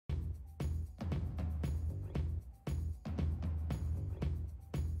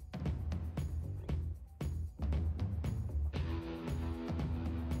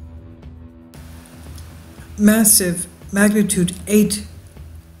massive magnitude 8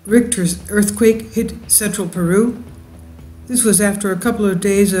 Richter earthquake hit central Peru. This was after a couple of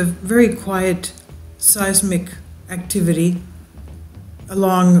days of very quiet seismic activity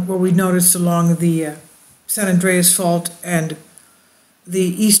along what we noticed along the San Andreas Fault and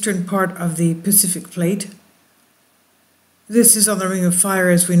the eastern part of the Pacific Plate. This is on the Ring of Fire,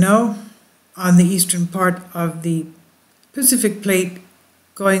 as we know, on the eastern part of the Pacific Plate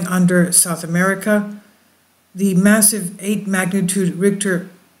going under South America. The massive 8 magnitude Richter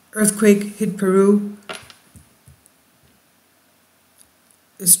earthquake hit Peru.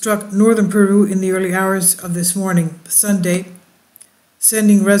 It struck northern Peru in the early hours of this morning, Sunday,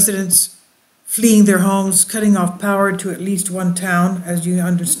 sending residents fleeing their homes, cutting off power to at least one town. As you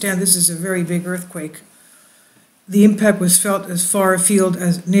understand, this is a very big earthquake. The impact was felt as far afield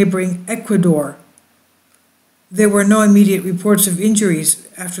as neighboring Ecuador. There were no immediate reports of injuries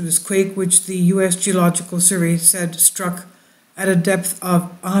after this quake, which the U.S. Geological Survey said struck at a depth of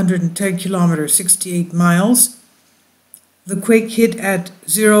 110 kilometers, 68 miles. The quake hit at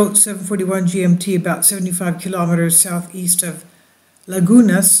 0741 GMT, about 75 kilometers southeast of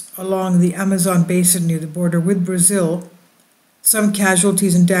Lagunas, along the Amazon basin near the border with Brazil. Some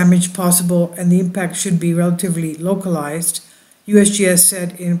casualties and damage possible, and the impact should be relatively localized, USGS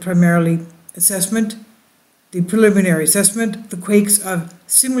said in the preliminary assessment. The quakes of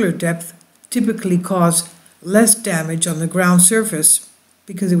similar depth typically cause less damage on the ground surface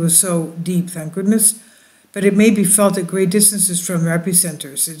because it was so deep, thank goodness, but it may be felt at great distances from their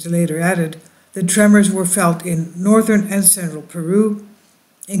epicenters. It later added the tremors were felt in northern and central Peru,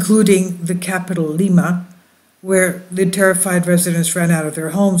 including the capital Lima, where the terrified residents ran out of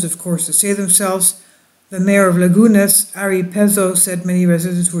their homes, of course, to save themselves. The mayor of Lagunas, Ari Pezzo, said many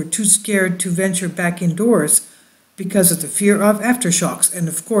residents were too scared to venture back indoors because of the fear of aftershocks. And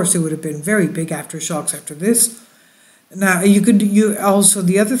of course, it would have been very big aftershocks after this. Now,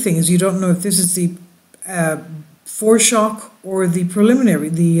 the other thing is you don't know if this is the foreshock or the preliminary,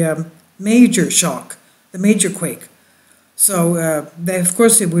 the major shock, the major quake. So, of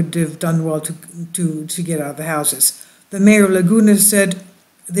course, they would have done well to get out of the houses. The mayor of Laguna said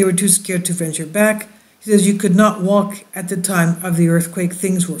they were too scared to venture back. He says you could not walk at the time of the earthquake.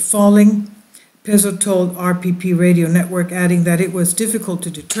 Things were falling. Pezzo told RPP radio network, adding that it was difficult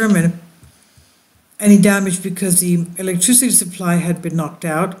to determine any damage because the electricity supply had been knocked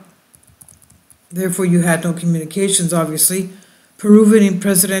out. Therefore, you had no communications, obviously. Peruvian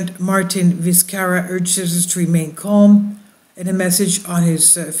President Martin Vizcarra urged citizens to remain calm. In a message on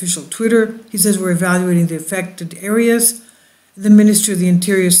his official Twitter, he says we're evaluating the affected areas. The Ministry of the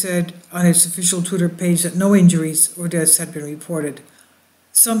Interior said on its official Twitter page that no injuries or deaths had been reported.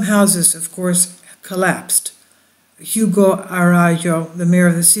 Some houses, of course, collapsed. Hugo Araujo, the mayor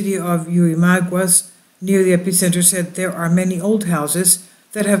of the city of Yurimaguas, near the epicenter, said there are many old houses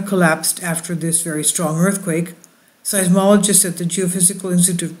that have collapsed after this very strong earthquake. Seismologists at the Geophysical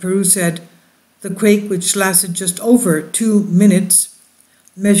Institute of Peru said the quake, which lasted just over 2 minutes,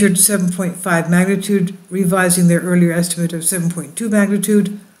 measured 7.5 magnitude, revising their earlier estimate of 7.2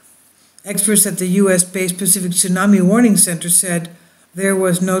 magnitude. Experts at the U.S.-based Pacific Tsunami Warning Center said there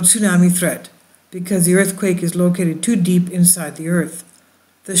was no tsunami threat because the earthquake is located too deep inside the earth.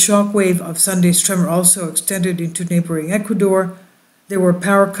 The shock wave of Sunday's tremor also extended into neighboring Ecuador. There were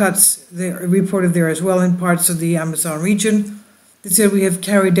power cuts reported there as well in parts of the Amazon region. They said we have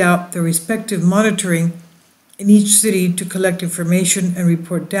carried out the respective monitoring in each city to collect information and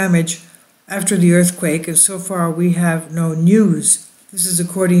report damage after the earthquake, and so far we have no news. This is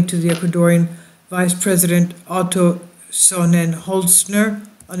according to the Ecuadorian Vice President Otto Sonnenholzner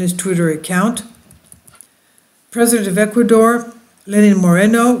on his Twitter account. President of Ecuador, Lenin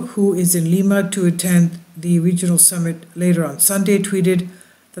Moreno, who is in Lima to attend the regional summit later on Sunday, tweeted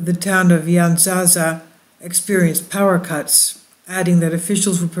that the town of Yanzaza experienced power cuts, adding that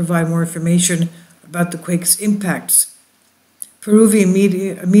officials will provide more information about the quake's impacts. Peruvian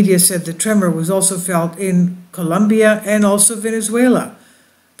media said the tremor was also felt in Colombia and also Venezuela.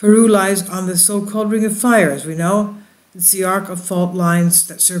 Peru lies on the so-called Ring of Fire, as we know. It's the arc of fault lines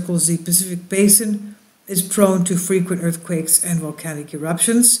that circles the Pacific Basin, is prone to frequent earthquakes and volcanic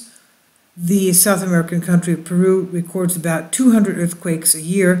eruptions. The South American country of Peru records about 200 earthquakes a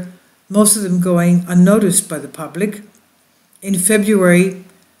year, most of them going unnoticed by the public. In February,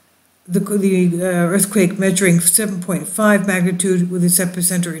 the earthquake measuring 7.5 magnitude with its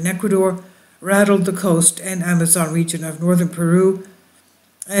epicenter in Ecuador rattled the coast and Amazon region of northern Peru.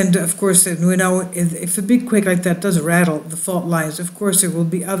 And of course, we know if a big quake like that does rattle the fault lines, of course there will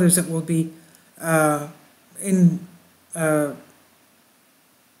be others that will be in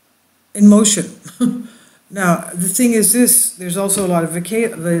motion. Now, the thing is this, there's also a lot of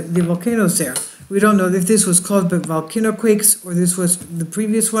the volcanoes there. We don't know if this was caused by volcano quakes, or this was the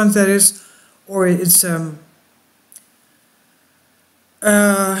previous ones, that is, or it's, well,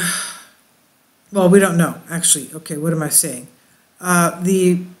 we don't know, actually. Okay, what am I saying?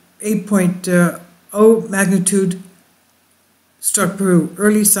 The 8.0 magnitude struck Peru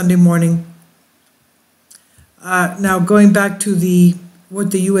early Sunday morning. Now, going back to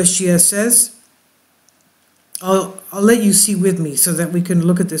what the USGS says, I'll let you see with me so that we can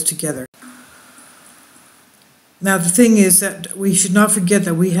look at this together. Now, the thing is that we should not forget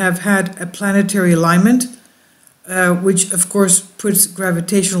that we have had a planetary alignment, which of course puts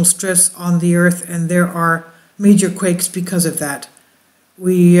gravitational stress on the Earth, and there are major quakes because of that.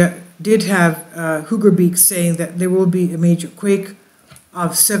 We did have Hoogerbeek saying that there will be a major quake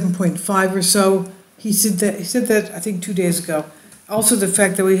of 7.5 or so. He said that I think 2 days ago. Also, the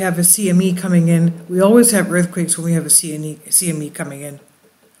fact that we have a CME coming in. We always have earthquakes when we have a CME coming in,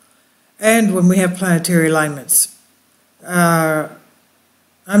 and when we have planetary alignments. I'm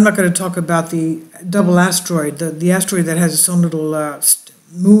not going to talk about the double asteroid, the asteroid that has its own little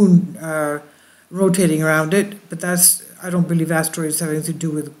moon rotating around it, but I don't believe asteroids have anything to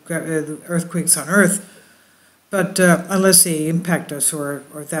do with earthquakes on Earth, but unless they impact us or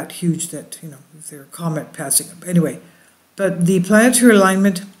that huge that, if they're a comet passing up. Anyway, but the planetary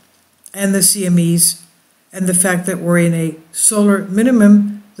alignment and the CMEs and the fact that we're in a solar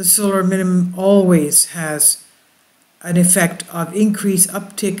minimum, the solar minimum always has an effect of increased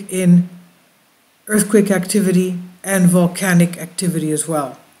uptick in earthquake activity and volcanic activity as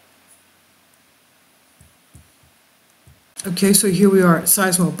well. Okay, so here we are at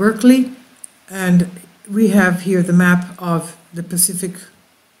Seismo Berkeley, and we have here the map of the Pacific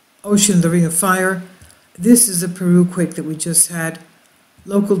Ocean, the Ring of Fire. This is a Peru quake that we just had.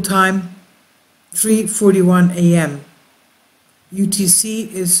 Local time, 3:41 a.m.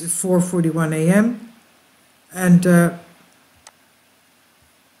 UTC is 4:41 a.m. And,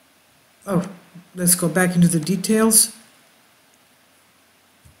 let's go back into the details.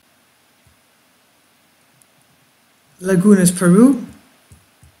 Lagunas, Peru.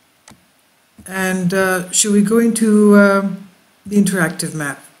 And should we go into the interactive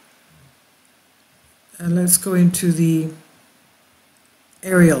map? And let's go into the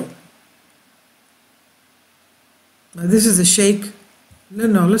aerial. Now this is the shake.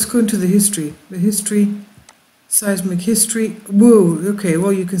 No, let's go into the history. The history, seismic history. Whoa, okay,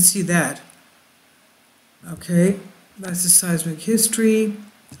 well you can see that. Okay, that's the seismic history.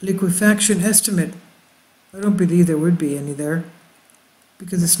 Liquefaction estimate. I don't believe there would be any there,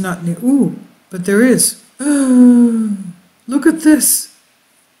 because it's not near. Ooh, but there is. Look at this.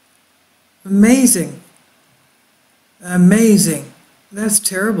 Amazing. Amazing. That's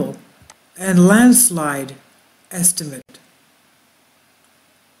terrible. And landslide estimate.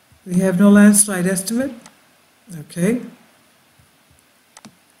 We have no landslide estimate. Okay.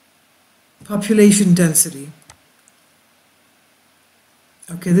 Population density.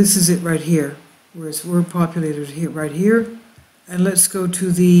 Okay, this is it right here. Whereas we're populated here, right here. And let's go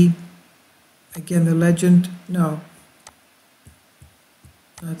to the, again, the legend. No.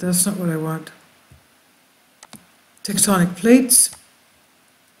 That's not what I want. Tectonic plates.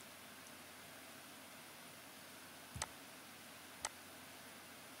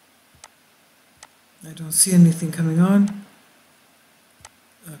 I don't see anything coming on.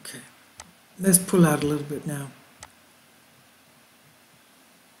 Okay. Let's pull out a little bit now.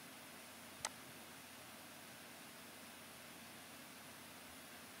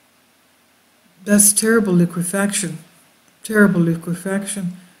 That's terrible liquefaction. Terrible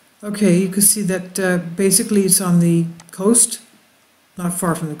liquefaction. Okay, you can see that basically it's on the coast, not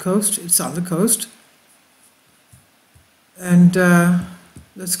far from the coast. It's on the coast. And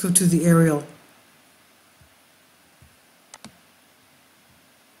let's go to the aerial.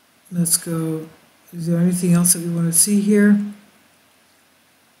 Let's go. Is there anything else that we want to see here?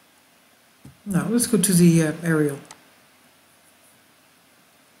 No, let's go to the aerial.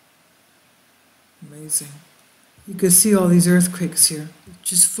 Amazing. You can see all these earthquakes here,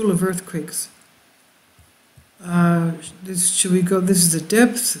 just full of earthquakes. Should we go? This is the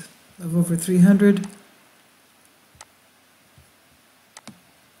depth of over 300.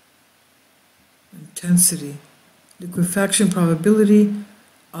 Intensity. Liquefaction probability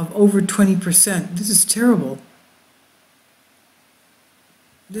of over 20%. This is terrible.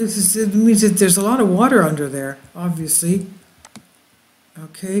 It means that there's a lot of water under there, obviously.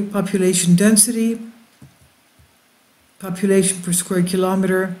 Okay, population density, population per square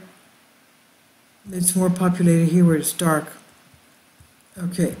kilometer. It's more populated here where it's dark.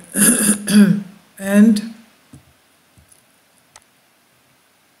 Okay, and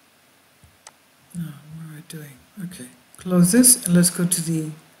doing? Okay, close this and let's go to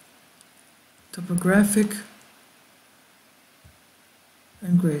the topographic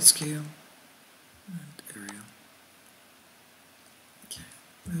and grayscale and aerial. Okay,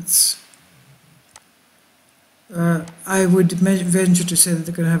 that's. I would venture to say that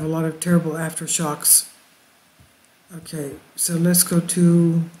they're going to have a lot of terrible aftershocks. Okay, so let's go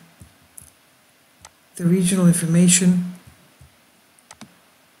to the regional information.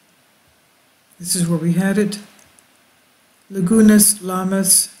 This is where we had it. Lagunas,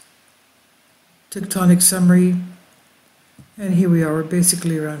 llamas, tectonic summary, and here we are, we're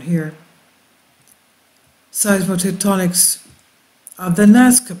basically around here. Seismotectonics of the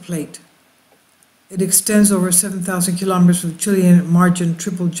Nazca Plate. It extends over 7,000 kilometers from the Chilean margin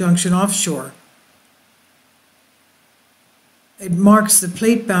triple junction offshore. It marks the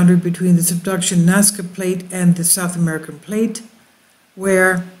plate boundary between the subduction Nazca Plate and the South American Plate,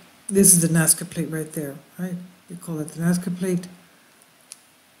 where this is the Nazca Plate right there, right? We call it the Nazca Plate,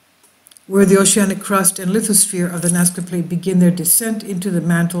 where the oceanic crust and lithosphere of the Nazca Plate begin their descent into the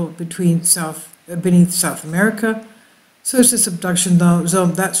mantle between beneath South America. So it's a subduction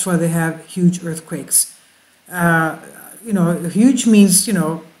zone. That's why they have huge earthquakes. Huge means,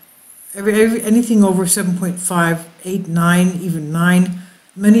 anything over 7.5, 8, 9, even 9.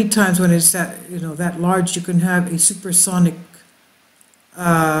 Many times when it's that large, you can have a supersonic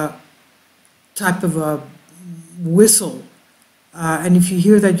type of a whistle. And if you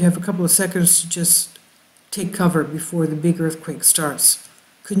hear that, you have a couple of seconds to just take cover before the big earthquake starts.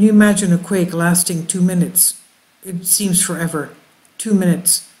 Can you imagine a quake lasting 2 minutes? It seems forever. 2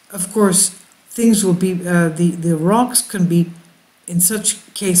 minutes. Of course, things will be, the rocks can be, in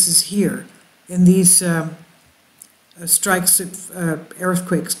such cases here, in these strikes,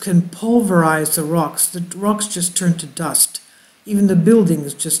 earthquakes can pulverize the rocks. The rocks just turn to dust. Even the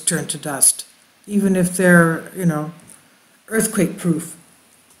buildings just turn to dust, even if they're, earthquake-proof.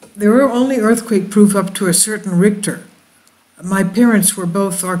 They were only earthquake-proof up to a certain Richter. My parents were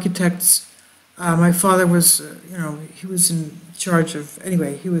both architects. My father was, he was in charge of,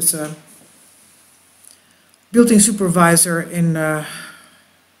 anyway, he was a building supervisor in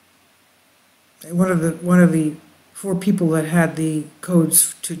one of the 4 people that had the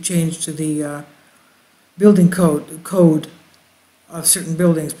codes to change to the building code of certain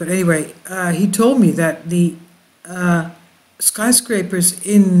buildings. But anyway, he told me that the skyscrapers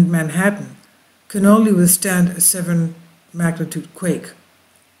in Manhattan can only withstand a 7 magnitude quake.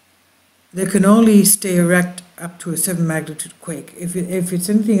 They can only stay erect up to a 7 magnitude quake. If it's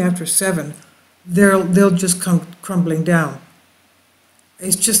anything after 7, they'll just come crumbling down.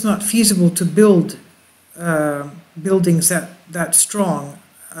 It's just not feasible to build buildings that strong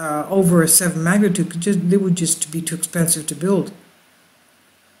over a 7 magnitude. They would just be too expensive to build.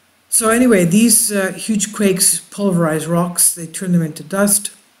 So anyway, these huge quakes pulverize rocks. They turn them into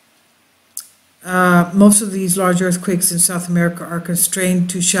dust. Most of these large earthquakes in South America are constrained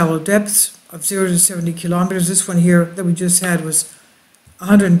to shallow depths of 0 to 70 kilometers. This one here that we just had was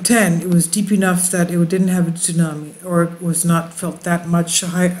 110. It was deep enough that it didn't have a tsunami, or it was not felt that much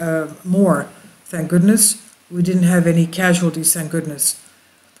more, thank goodness. We didn't have any casualties, thank goodness.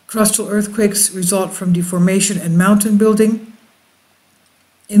 Crustal earthquakes result from deformation and mountain building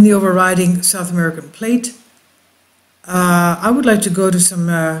in the overriding South American plate. I would like to go to some,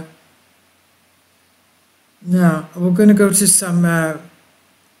 we're going to go to some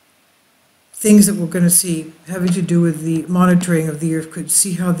things that we're going to see having to do with the monitoring of the earthquake,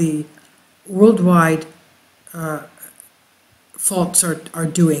 see how the worldwide faults are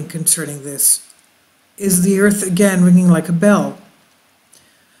doing concerning this. Is the earth again ringing like a bell?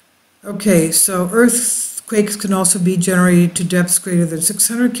 Okay, so earthquakes can also be generated to depths greater than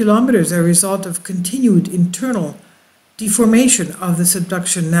 600 kilometers as a result of continued internal deformation of the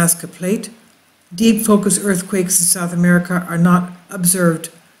subduction Nazca Plate. Deep focus earthquakes in South America are not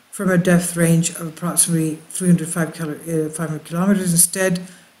observed from a depth range of approximately 500 kilometers. Instead,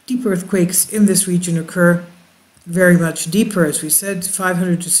 deep earthquakes in this region occur very much deeper, as we said,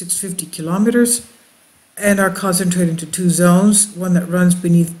 500 to 650 kilometers, and are concentrated into 2 zones, one that runs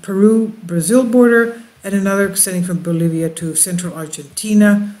beneath Peru-Brazil border and another extending from Bolivia to central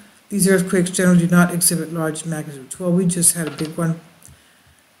Argentina. These earthquakes generally do not exhibit large magnitudes. Well, we just had a big one.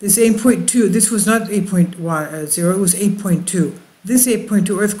 This 8.2, this was not 8.0, it was 8.2. This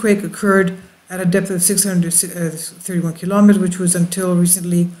 8.2 earthquake occurred at a depth of 631 kilometers, which was until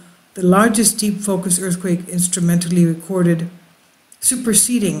recently the largest deep focus earthquake instrumentally recorded,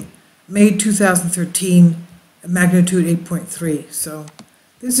 superseding May 2013, magnitude 8.3. So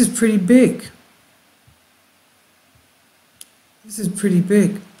this is pretty big. This is pretty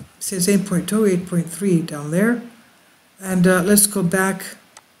big. says 8.2, 8.3 down there. And let's go back.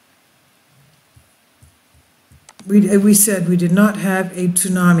 We said we did not have a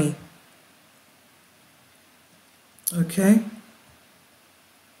tsunami. Okay.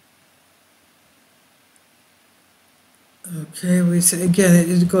 Okay, we say again,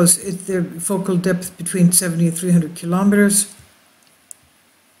 it goes, their focal depth between 70 and 300 kilometers.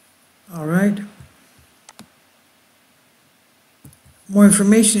 All right. More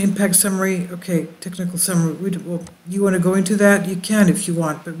information, impact summary. Okay, technical summary. Well, you want to go into that? You can if you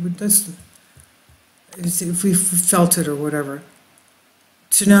want, but that's if we felt it or whatever.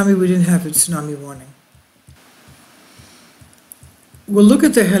 Tsunami, we didn't have a tsunami warning. We'll look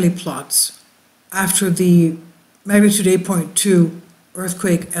at the heliplots after the magnitude 8.2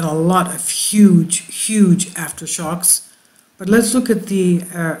 earthquake and a lot of huge aftershocks. But let's look at the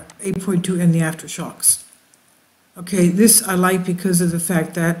 8.2 and the aftershocks. Okay, this I like because of the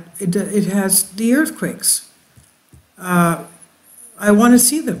fact that it has the earthquakes. I want to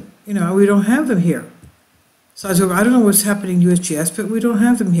see them. You know, we don't have them here. So I don't know what's happening in USGS, but we don't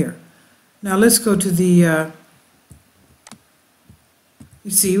have them here. Now let's go to the,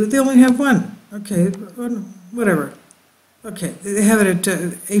 you see, they only have one. Okay, whatever. Okay, they have it at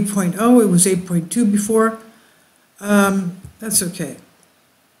 8.0, it was 8.2 before. That's okay.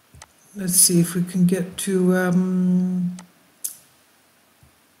 Let's see if we can get to,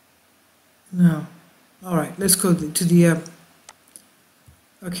 no. All right, let's go to the,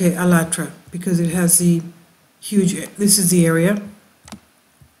 okay, Alatra, because it has the huge, this is the area.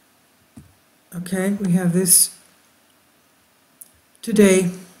 Okay, we have this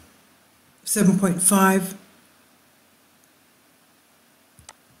today, 7.5.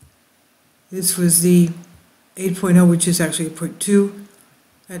 This was the 8.0, which is actually 8.2,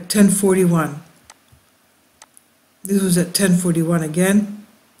 at 10:41. This was at 10:41 again,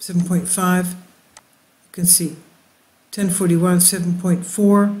 7.5. You can see 10:41,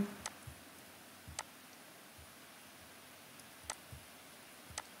 7.4.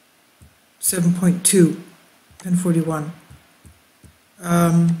 .2, 10:41.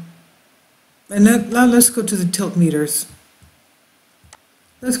 And now let's go to the tilt meters.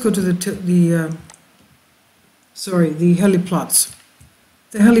 Let's go to the heliplots.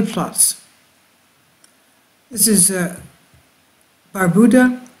 The heliplots. This is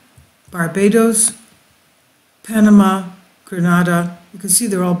Barbuda, Barbados, Panama, Grenada. You can see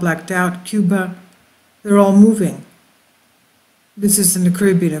they're all blacked out. Cuba, they're all moving. This is in the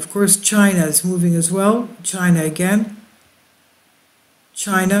Caribbean. Of course, China is moving as well. China again.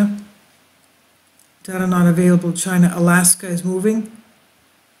 China. Data not available. China. Alaska is moving.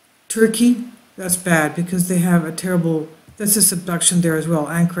 Turkey, that's bad because they have a terrible, that's a subduction there as well.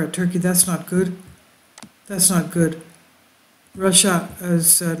 Ankara, Turkey, that's not good. That's not good. Russia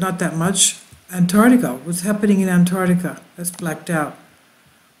is not that much. Antarctica, what's happening in Antarctica? That's blacked out.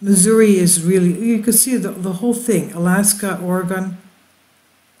 Missouri is really, you can see the whole thing. Alaska, Oregon,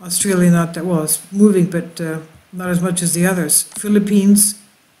 Australia, not that, well, it's moving, but not as much as the others. Philippines,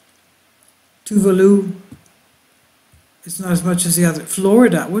 Tuvalu, it's not as much as the other.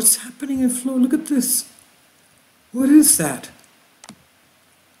 Florida, what's happening in Florida? Look at this. What is that?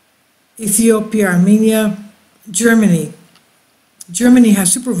 Ethiopia, Armenia, Germany. Germany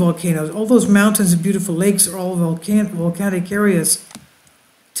has supervolcanoes. All those mountains and beautiful lakes are all volcanic areas.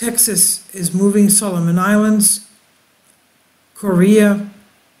 Texas is moving, Solomon Islands, Korea,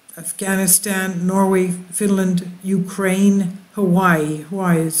 Afghanistan, Norway, Finland, Ukraine, Hawaii.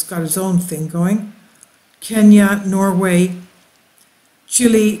 Hawaii's got its own thing going. Kenya, Norway,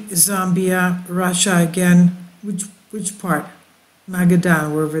 Chile, Zambia, Russia again. Which part?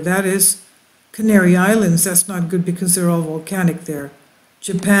 Magadan, wherever that is. Canary Islands, that's not good because they're all volcanic there.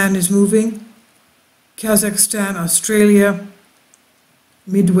 Japan is moving. Kazakhstan, Australia.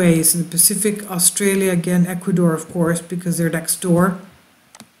 Midway is in the Pacific. Australia again, Ecuador of course because they're next door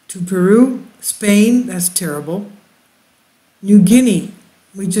to Peru. Spain, that's terrible. New Guinea,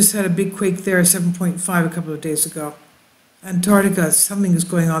 we just had a big quake there, 7.5 a couple of days ago. Antarctica, something is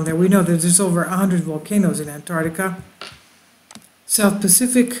going on there. We know that there's over 100 volcanoes in Antarctica. South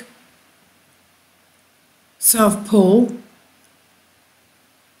Pacific, South Pole,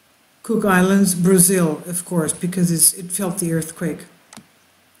 Cook Islands, Brazil, of course, because it felt the earthquake.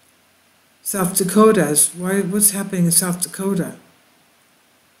 South Dakota, what's happening in South Dakota?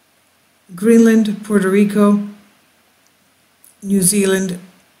 Greenland, Puerto Rico, New Zealand,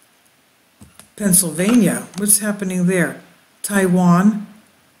 Pennsylvania, what's happening there? Taiwan,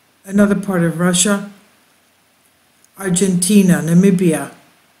 another part of Russia, Argentina, Namibia,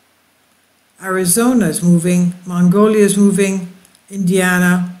 Arizona is moving, Mongolia is moving,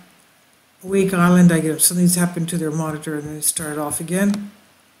 Indiana, Wake Island, I guess something's happened to their monitor and they start off again.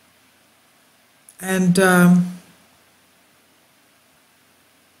 And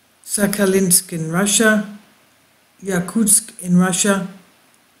Sakhalinsk in Russia, Yakutsk in Russia,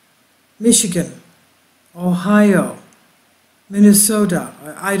 Michigan, Ohio, Minnesota,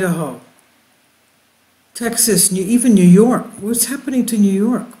 Idaho, Texas, even New York. What's happening to New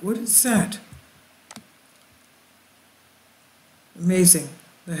York? What is that? Amazing.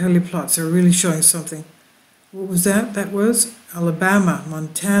 The heliplots are really showing something. What was that? That was Alabama,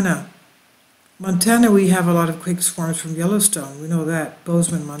 Montana. Montana, we have a lot of quake swarms from Yellowstone. We know that.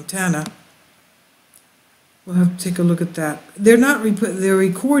 Bozeman, Montana. We'll have to take a look at that. They're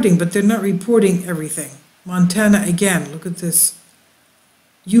recording, but they're not reporting everything. Montana again, look at this.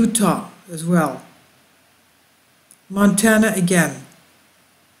 Utah as well. Montana again.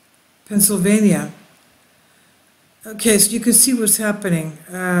 Pennsylvania. Okay, so you can see what's happening.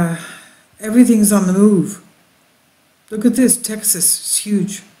 Everything's on the move. Look at this, Texas, it's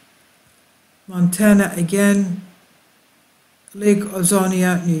huge. Montana again. Lake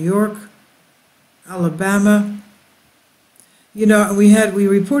Ozonia, New York. Alabama. You know, we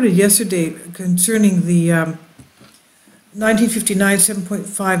reported yesterday concerning the 1959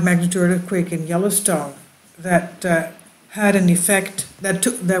 7.5 magnitude earthquake in Yellowstone that had an effect it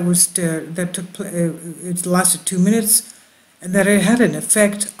lasted 2 minutes, and that it had an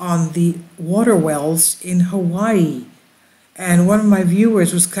effect on the water wells in Hawaii. And one of my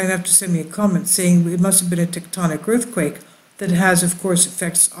viewers was kind enough to send me a comment saying it must have been a tectonic earthquake that has, of course,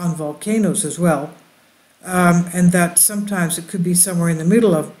 effects on volcanoes as well. And that sometimes it could be somewhere in the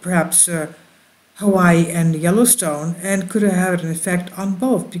middle of perhaps Hawaii and Yellowstone, and could have had an effect on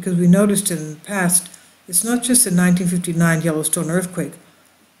both, because we noticed in the past, it's not just the 1959 Yellowstone earthquake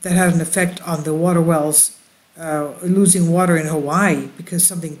that had an effect on the water wells losing water in Hawaii because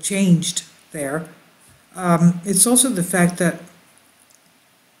something changed there. It's also the fact that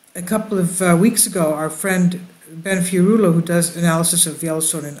a couple of weeks ago, our friend Ben Fiorulo, who does analysis of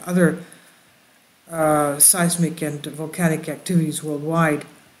Yellowstone and other seismic and volcanic activities worldwide,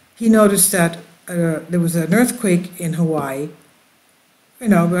 he noticed that there was an earthquake in Hawaii,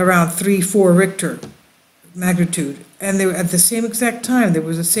 around 3-4 Richter magnitude, and they were at the same exact time there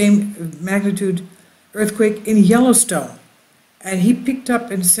was the same magnitude earthquake in Yellowstone, and he picked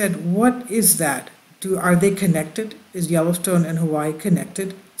up and said, "What is that? Are they connected? Is Yellowstone and Hawaii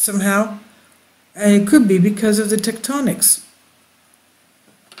connected somehow?" And it could be because of the tectonics,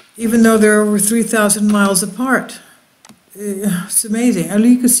 even though they're over 3,000 miles apart. It's amazing. And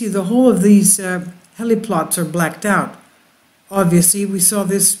you can see the whole of these heliplots are blacked out. Obviously, we saw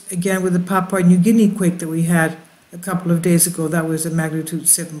this again with the Papua New Guinea quake that we had a couple of days ago. That was a magnitude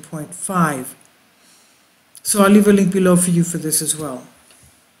 7.5. So I'll leave a link below for you for this as well.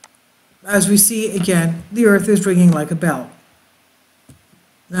 As we see, again, the Earth is ringing like a bell.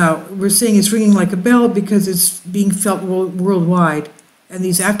 Now, we're saying it's ringing like a bell because it's being felt worldwide. And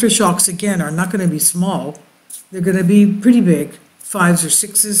these aftershocks, again, are not going to be small. They're going to be pretty big, 5s or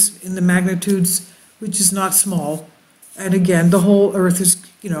 6s in the magnitudes, which is not small. And again, the whole Earth is,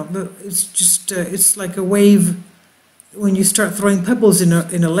 it's just, it's like a wave when you start throwing pebbles in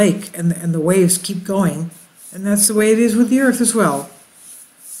a lake, and the waves keep going. And that's the way it is with the Earth as well.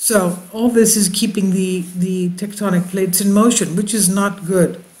 So all this is keeping the tectonic plates in motion, which is not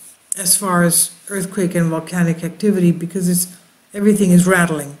good as far as earthquake and volcanic activity, because everything is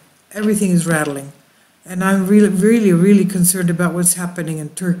rattling. Everything is rattling. And I'm really concerned about what's happening in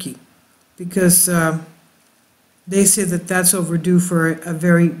Turkey, because they say that that's overdue for a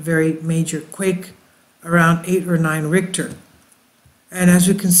very major quake around 8 or 9 Richter. And as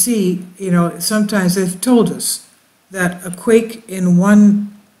we can see, sometimes they've told us that a quake in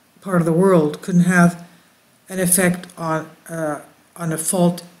one part of the world can have an effect on a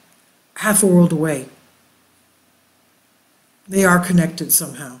fault half a world away. They are connected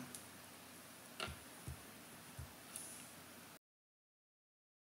somehow.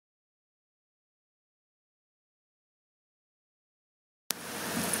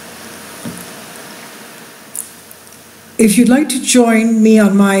 If you'd like to join me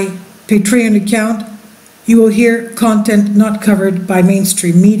on my Patreon account, you will hear content not covered by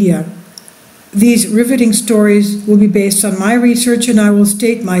mainstream media. These riveting stories will be based on my research, and I will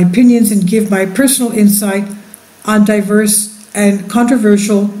state my opinions and give my personal insight on diverse and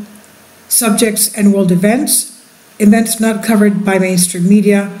controversial subjects and world events not covered by mainstream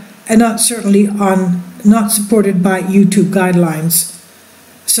media, and not supported by YouTube guidelines.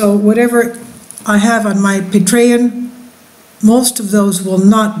 So whatever I have on my Patreon, most of those will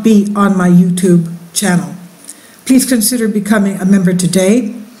not be on my YouTube channel. Please consider becoming a member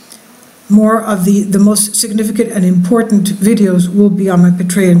today. More of the most significant and important videos will be on my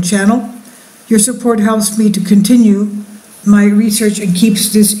Patreon channel. Your support helps me to continue my research and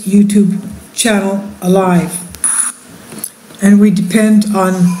keeps this YouTube channel alive. And we depend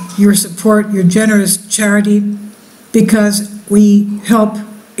on your support, your generous charity, because we help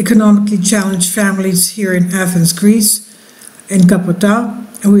economically challenged families here in Athens, Greece, in Kapota,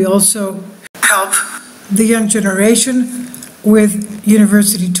 and we also help the young generation with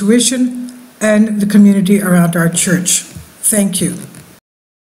university tuition and the community around our church. Thank you.